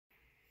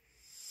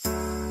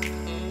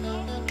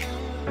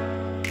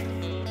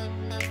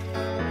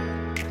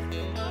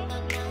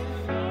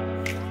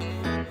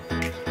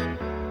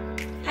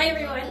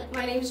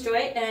name's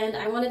Joy and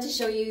I wanted to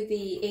show you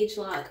the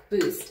ageLOC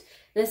Boost.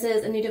 This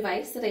is a new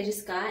device that I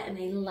just got and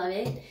I love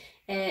it.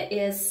 It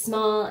is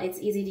small, it's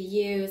easy to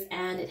use,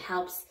 and it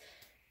helps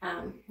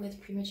with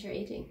premature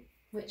aging,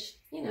 which,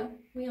 you know,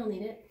 we all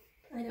need it.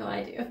 I know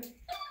I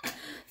do.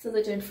 Since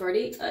I turned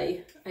 40,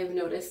 I've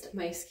noticed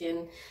my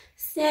skin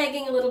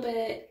sagging a little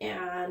bit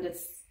and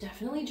it's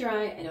definitely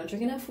dry. I don't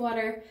drink enough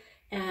water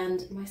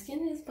and my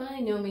skin is by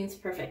no means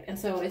perfect. And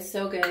so it's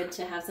so good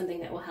to have something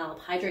that will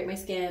help hydrate my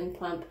skin,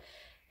 plump,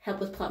 help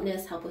with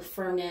plumpness, help with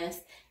firmness,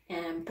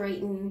 and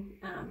brighten,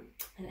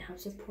 and it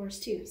helps with pores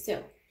too.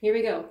 So here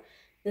we go.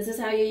 This is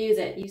how you use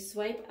it. You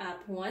swipe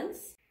up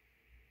once.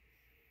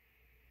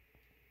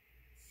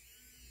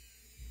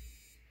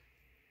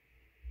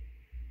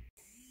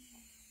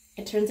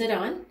 It turns it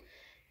on.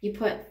 You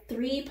put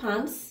 3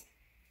 pumps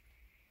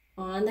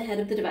on the head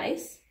of the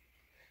device,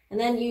 and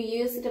then you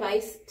use the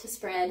device to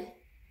spread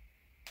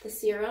the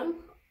serum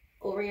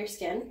over your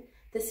skin.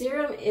 The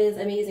serum is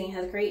amazing. It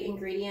has great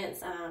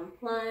ingredients,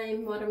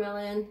 lime,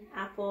 watermelon,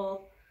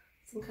 apple,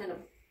 some kind of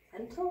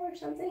lentil or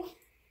something.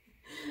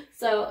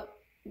 So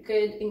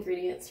good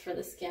ingredients for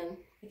the skin,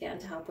 again,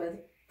 to help with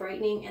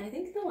brightening, and I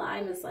think the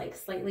lime is like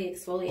slightly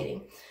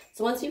exfoliating.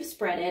 So once you've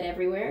spread it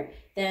everywhere,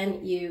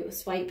 then you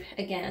swipe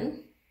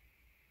again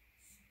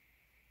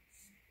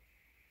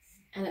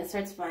and it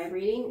starts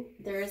vibrating.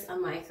 There's a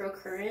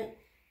microcurrent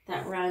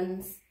that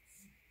runs.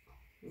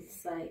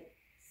 It's like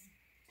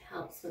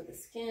helps with the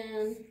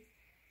skin,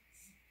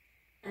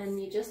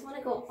 and you just want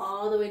to go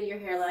all the way to your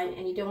hairline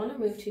and you don't want to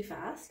move too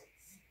fast.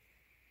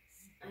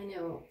 I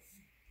know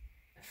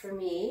for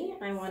me,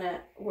 I want to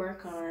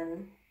work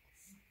on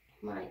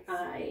my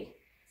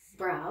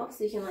eyebrow,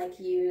 so you can like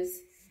use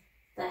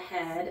the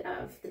head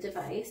of the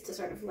device to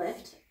sort of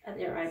lift at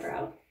your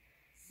eyebrow.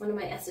 One of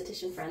my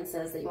esthetician friends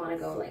says that you want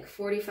to go like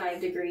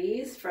 45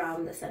 degrees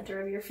from the center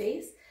of your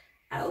face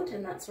out,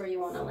 and that's where you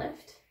want to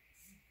lift.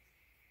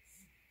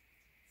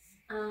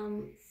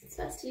 It's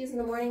best to use in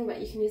the morning,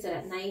 but you can use it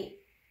at night,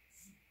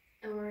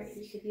 or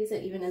you could use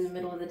it even in the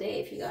middle of the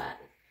day if you got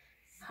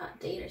a hot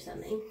date or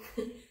something.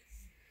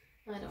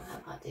 I don't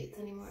have hot dates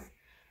anymore.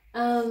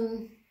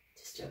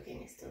 Just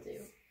joking, I still do.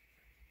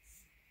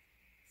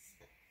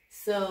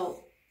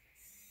 So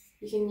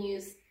you can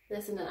use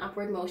this in an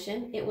upward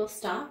motion. It will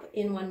stop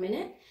in 1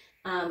 minute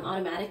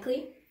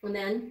automatically, and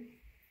then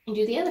you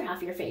do the other half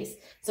of your face.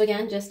 So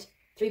again, just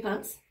 3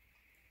 pumps.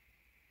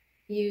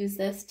 Use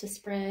this to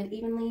spread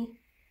evenly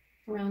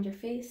around your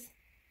face,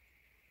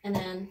 and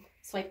then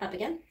swipe up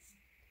again,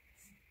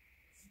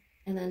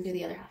 and then do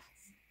the other half.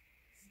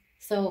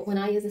 So when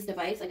I use this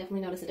device, I definitely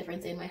notice a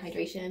difference in my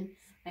hydration.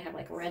 I have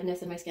like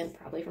redness in my skin,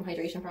 probably from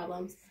hydration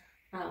problems.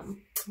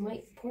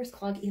 My pores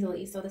clog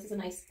easily, so this is a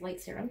nice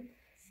light serum.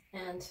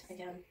 And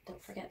again,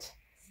 don't forget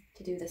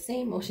to do the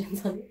same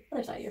motions on the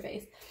other side of your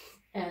face.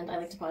 And I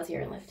like to pause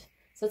here and lift.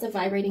 So it's a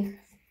vibrating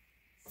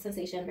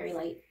sensation, very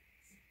light.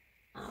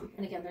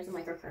 And again, there's a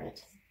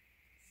microcurrent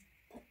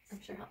that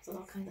I'm sure helps with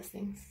all kinds of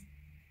things.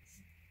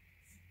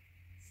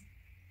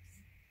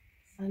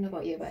 I don't know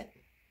about you, but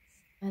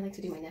I like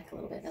to do my neck a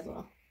little bit as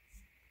well.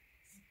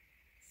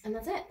 And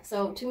that's it.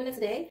 So 2 minutes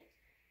a day.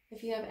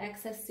 If you have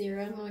excess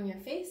serum on your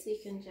face, you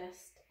can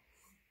just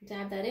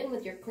dab that in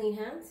with your clean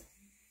hands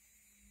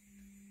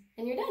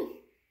and you're done.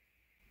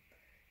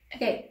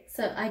 Okay,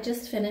 so I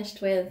just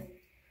finished with,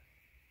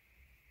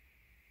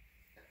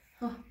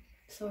 oh,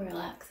 so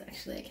relaxed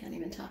actually, I can't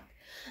even talk.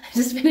 I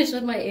just finished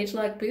with my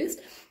ageLOC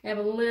Boost. I have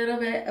a little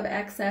bit of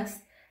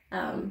excess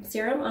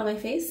serum on my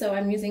face, so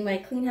I'm using my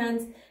clean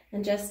hands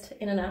and just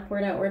in an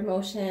upward-outward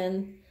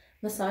motion,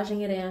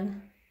 massaging it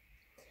in.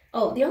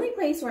 Oh, the only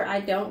place where I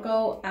don't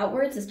go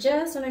outwards is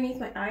just underneath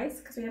my eyes,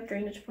 because we have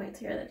drainage points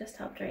here that just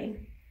help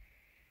drain,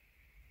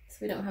 so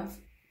we don't have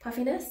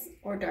puffiness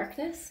or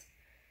darkness.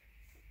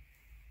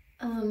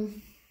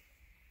 And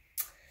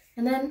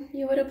then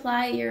you would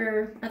apply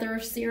your other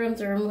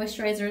serums or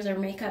moisturizers or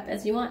makeup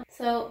as you want.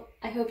 So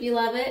I hope you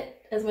love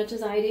it as much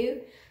as I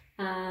do.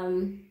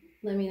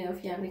 Let me know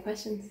if you have any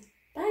questions.